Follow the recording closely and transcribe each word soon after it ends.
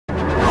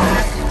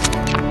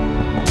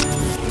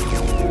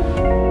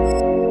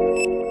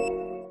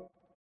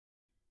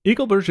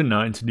EAGLE version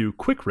 9's new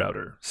Quick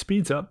Router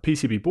speeds up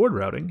PCB board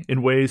routing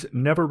in ways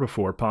never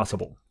before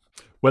possible.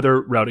 Whether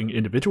routing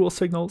individual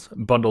signals,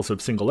 bundles of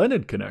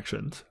single-ended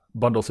connections,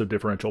 bundles of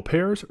differential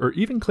pairs, or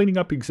even cleaning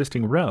up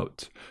existing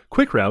routes,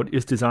 Quick Route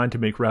is designed to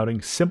make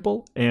routing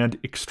simple and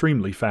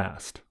extremely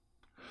fast.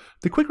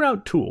 The Quick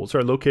Route tools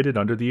are located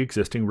under the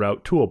existing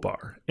Route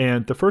toolbar,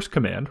 and the first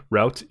command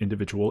routes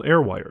individual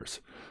airwires.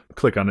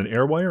 Click on an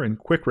airwire and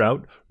Quick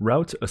Route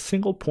routes a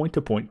single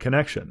point-to-point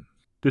connection.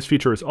 This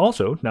feature is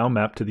also now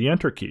mapped to the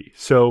Enter key,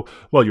 so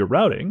while you're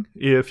routing,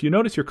 if you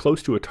notice you're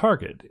close to a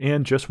target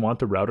and just want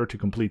the router to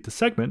complete the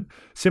segment,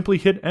 simply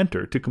hit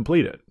Enter to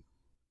complete it.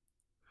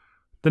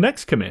 The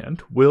next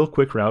command will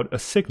Quick Route a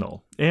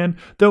signal, and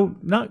though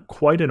not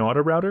quite an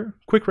auto router,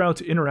 Quick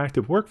Route's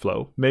interactive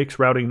workflow makes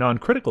routing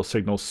non-critical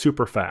signals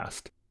super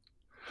fast.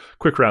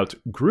 Quick Route's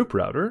Group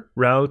Router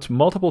routes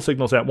multiple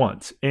signals at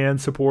once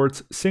and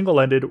supports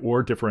single-ended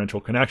or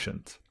differential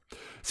connections.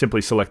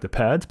 Simply select the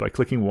pads by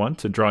clicking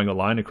once and drawing a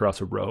line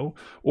across a row,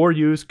 or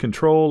use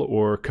Control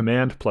or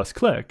Command plus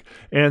click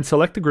and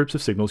select the groups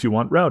of signals you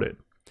want routed.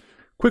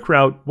 Quick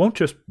Route won't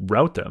just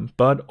route them,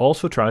 but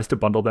also tries to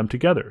bundle them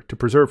together to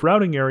preserve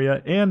routing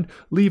area and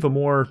leave a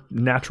more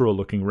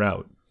natural-looking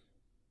route.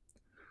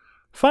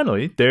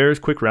 Finally, there's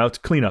Quick Route's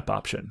cleanup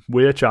option,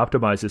 which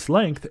optimizes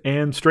length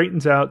and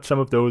straightens out some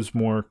of those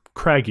more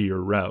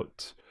craggier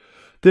routes.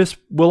 This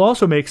will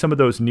also make some of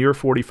those near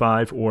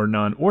 45 or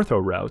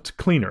non-ortho routes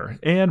cleaner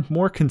and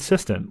more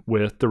consistent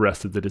with the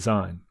rest of the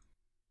design.